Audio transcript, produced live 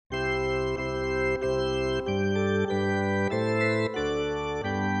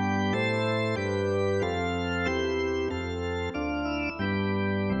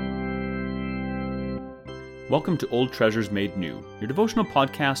Welcome to Old Treasures Made New, your devotional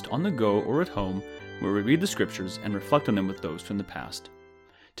podcast on the go or at home, where we read the scriptures and reflect on them with those from the past.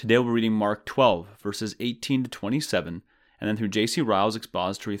 Today we're reading Mark 12, verses 18 to 27, and then through J.C. Ryle's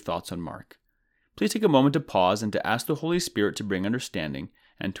expository thoughts on Mark. Please take a moment to pause and to ask the Holy Spirit to bring understanding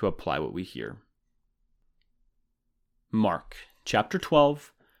and to apply what we hear. Mark, chapter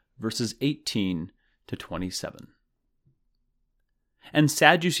 12, verses 18 to 27. And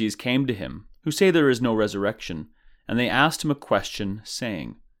Sadducees came to him, who say there is no resurrection, and they asked him a question,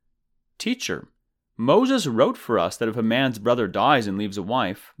 saying, Teacher, Moses wrote for us that if a man's brother dies and leaves a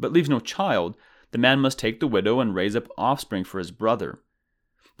wife, but leaves no child, the man must take the widow and raise up offspring for his brother.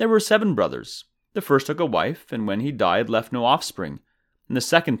 There were 7 brothers. The first took a wife, and when he died left no offspring. And the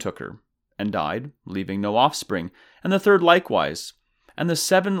second took her, and died, leaving no offspring. And the third likewise. And the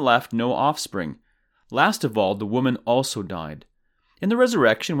 7 left no offspring. Last of all, the woman also died. In the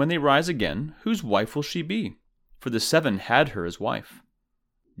resurrection, when they rise again, whose wife will she be? For the 7 had her as wife.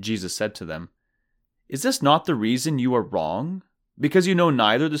 Jesus said to them, Is this not the reason you are wrong? Because you know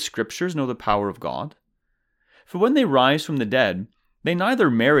neither the Scriptures nor the power of God? For when they rise from the dead, they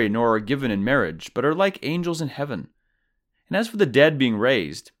neither marry nor are given in marriage, but are like angels in heaven. And as for the dead being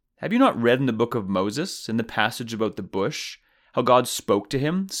raised, have you not read in the book of Moses, in the passage about the bush, how God spoke to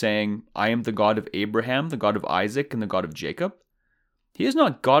him, saying, I am the God of Abraham, the God of Isaac, and the God of Jacob? He is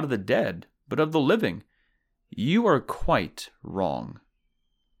not God of the dead, but of the living. You are quite wrong.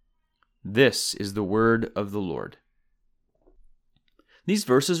 This is the word of the Lord. These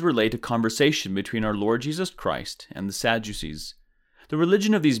verses relate a conversation between our Lord Jesus Christ and the Sadducees. The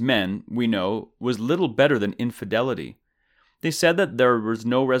religion of these men, we know, was little better than infidelity. They said that there was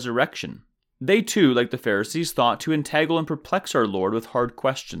no resurrection. They too, like the Pharisees, thought to entangle and perplex our Lord with hard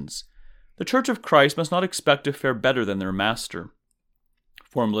questions. The Church of Christ must not expect to fare better than their Master.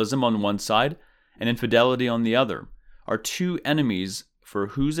 Formalism on one side and infidelity on the other are 2 enemies for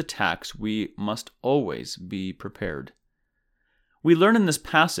whose attacks we must always be prepared. We learn in this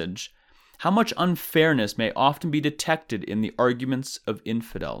passage how much unfairness may often be detected in the arguments of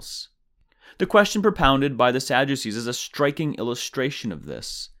infidels. The question propounded by the Sadducees is a striking illustration of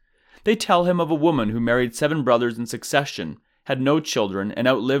this. They tell him of a woman who married 7 brothers in succession, had no children, and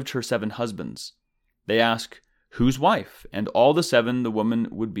outlived her 7 husbands. They ask, whose wife? And all the 7 the woman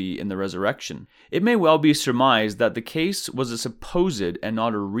would be in the resurrection. It may well be surmised that the case was a supposed and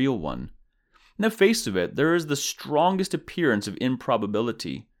not a real one. In the face of it, there is the strongest appearance of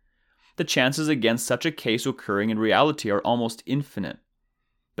improbability. The chances against such a case occurring in reality are almost infinite.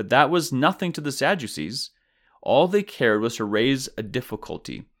 But that was nothing to the Sadducees. All they cared was to raise a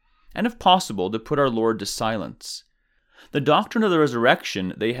difficulty, and if possible, to put our Lord to silence. The doctrine of the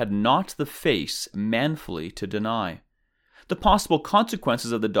resurrection they had not the face manfully to deny. The possible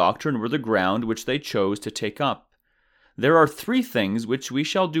consequences of the doctrine were the ground which they chose to take up. There are 3 things which we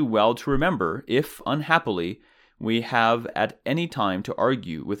shall do well to remember if, unhappily, we have at any time to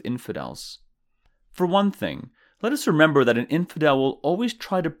argue with infidels. For one thing, let us remember that an infidel will always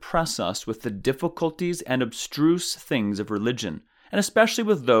try to press us with the difficulties and abstruse things of religion, and especially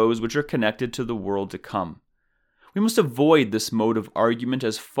with those which are connected to the world to come. We must avoid this mode of argument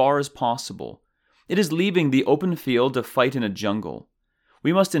as far as possible. It is leaving the open field to fight in a jungle.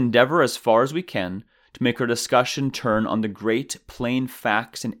 We must endeavor as far as we can to make our discussion turn on the great plain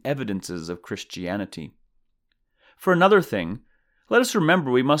facts and evidences of Christianity. For another thing, let us remember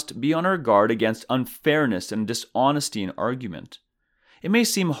we must be on our guard against unfairness and dishonesty in argument. It may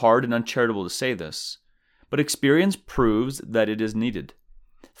seem hard and uncharitable to say this, but experience proves that it is needed.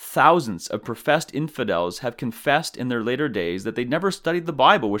 Thousands of professed infidels have confessed in their later days that they never studied the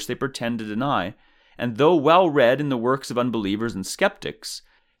Bible, which they pretend to deny, and though well read in the works of unbelievers and skeptics,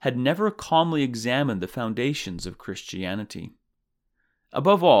 had never calmly examined the foundations of Christianity.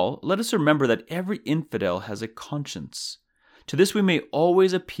 Above all, let us remember that every infidel has a conscience. To this we may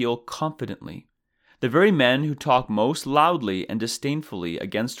always appeal confidently. The very men who talk most loudly and disdainfully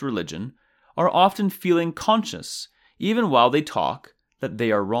against religion are often feeling conscious, even while they talk, that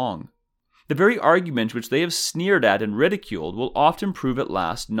they are wrong. The very argument which they have sneered at and ridiculed will often prove at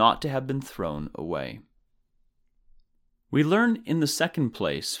last not to have been thrown away. We learn in the second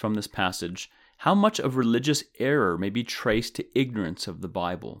place from this passage how much of religious error may be traced to ignorance of the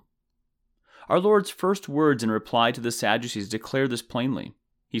Bible. Our Lord's first words in reply to the Sadducees declare this plainly.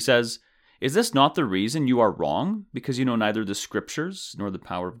 He says, Is this not the reason you are wrong, because you know neither the Scriptures nor the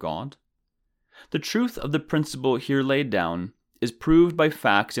power of God? The truth of the principle here laid down is proved by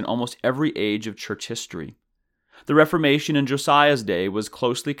facts in almost every age of church history. The Reformation in Josiah's day was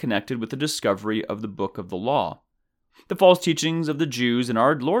closely connected with the discovery of the book of the law. The false teachings of the Jews in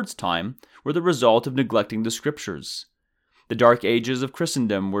our Lord's time were the result of neglecting the Scriptures. The Dark Ages of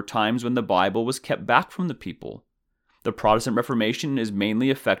Christendom were times when the Bible was kept back from the people. The Protestant Reformation is mainly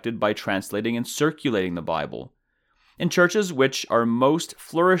affected by translating and circulating the Bible. And churches which are most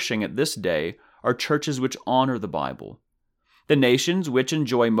flourishing at this day are churches which honor the Bible. The nations which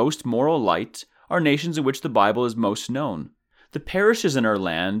enjoy most moral light are nations in which the Bible is most known. The parishes in our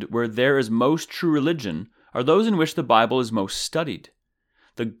land where there is most true religion are those in which the Bible is most studied.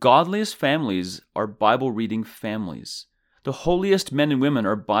 The godliest families are Bible-reading families. The holiest men and women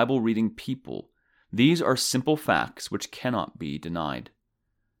are Bible-reading people. These are simple facts which cannot be denied.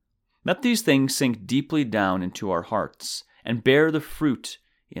 Let these things sink deeply down into our hearts and bear the fruit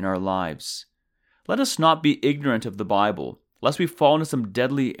in our lives. Let us not be ignorant of the Bible, lest we fall into some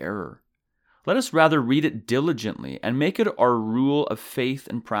deadly error. Let us rather read it diligently and make it our rule of faith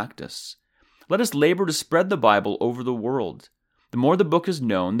and practice. Let us labor to spread the Bible over the world. The more the book is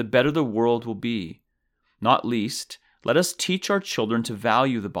known, the better the world will be. Not least, let us teach our children to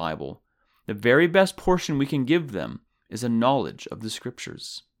value the Bible. The very best portion we can give them is a knowledge of the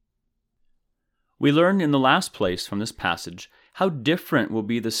Scriptures. We learn in the last place from this passage how different will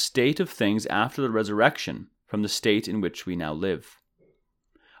be the state of things after the resurrection from the state in which we now live.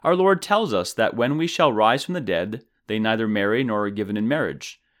 Our Lord tells us that when we shall rise from the dead, they neither marry nor are given in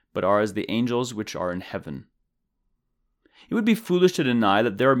marriage, but are as the angels which are in heaven. It would be foolish to deny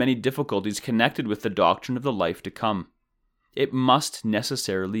that there are many difficulties connected with the doctrine of the life to come. It must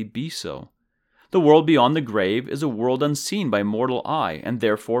necessarily be so. The world beyond the grave is a world unseen by mortal eye, and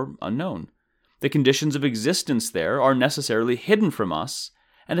therefore unknown. The conditions of existence there are necessarily hidden from us,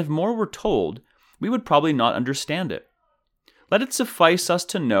 and if more were told, we would probably not understand it. Let it suffice us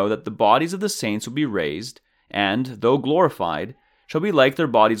to know that the bodies of the saints will be raised, and, though glorified, shall be like their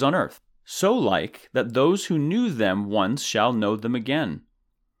bodies on earth, so like that those who knew them once shall know them again.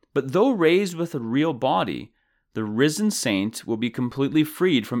 But though raised with a real body, the risen saint will be completely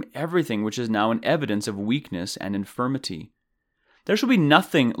freed from everything which is now an evidence of weakness and infirmity. There shall be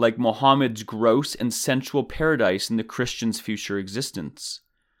nothing like Mohammed's gross and sensual paradise in the Christian's future existence.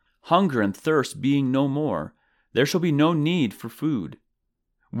 Hunger and thirst being no more, there shall be no need for food.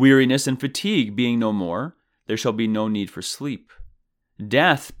 Weariness and fatigue being no more, there shall be no need for sleep.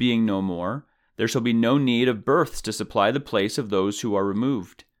 Death being no more, there shall be no need of births to supply the place of those who are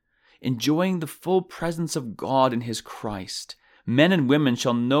removed. Enjoying the full presence of God in His Christ, men and women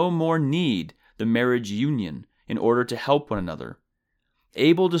shall no more need the marriage union in order to help one another.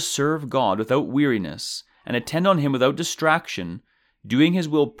 Able to serve God without weariness and attend on Him without distraction, doing His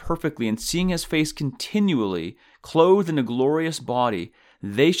will perfectly and seeing His face continually, clothed in a glorious body,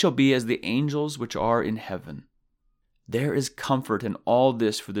 they shall be as the angels which are in heaven. There is comfort in all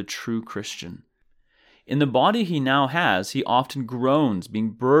this for the true Christian. In the body he now has, he often groans,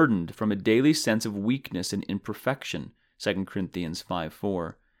 being burdened from a daily sense of weakness and imperfection, 2 Corinthians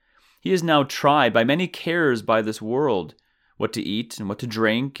 5:4. He is now tried by many cares by this world, what to eat and what to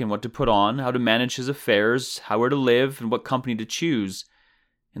drink and what to put on, how to manage his affairs, how where to live and what company to choose.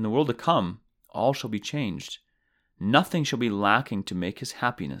 In the world to come, all shall be changed. Nothing shall be lacking to make his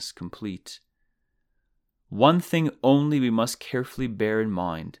happiness complete. One thing only we must carefully bear in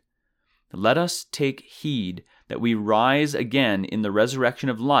mind. Let us take heed that we rise again in the resurrection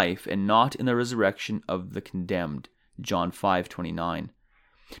of life and not in the resurrection of the condemned. John 5:29.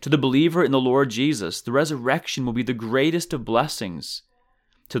 To the believer in the Lord Jesus, the resurrection will be the greatest of blessings.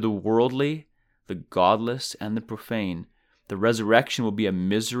 To the worldly, the godless, and the profane, the resurrection will be a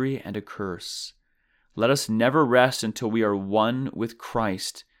misery and a curse. Let us never rest until we are one with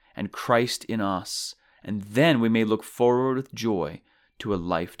Christ and Christ in us, and then we may look forward with joy to a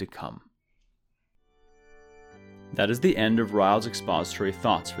life to come. That is the end of Ryle's expository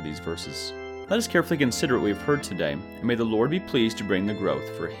thoughts for these verses. Let us carefully consider what we have heard today, and may the Lord be pleased to bring the growth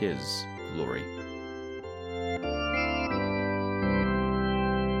for His glory.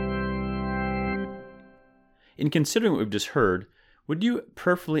 In considering what we've just heard, would you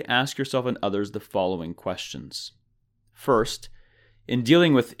prayerfully ask yourself and others the following questions? First, in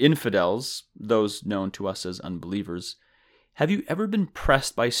dealing with infidels, those known to us as unbelievers, have you ever been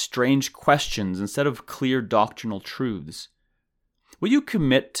pressed by strange questions instead of clear doctrinal truths? Will you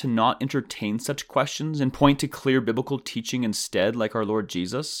commit to not entertain such questions and point to clear biblical teaching instead, like our Lord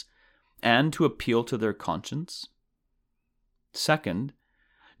Jesus, and to appeal to their conscience? Second,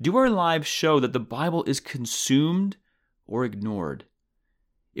 do our lives show that the Bible is consumed or ignored?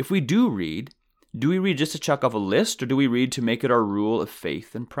 If we do we read just to check off a list, or do we read to make it our rule of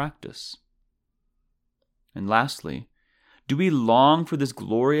faith and practice? And lastly, do we long for this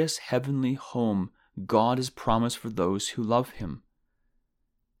glorious heavenly home God has promised for those who love Him.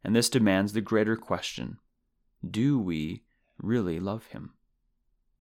 And this demands the greater question: do we really love Him?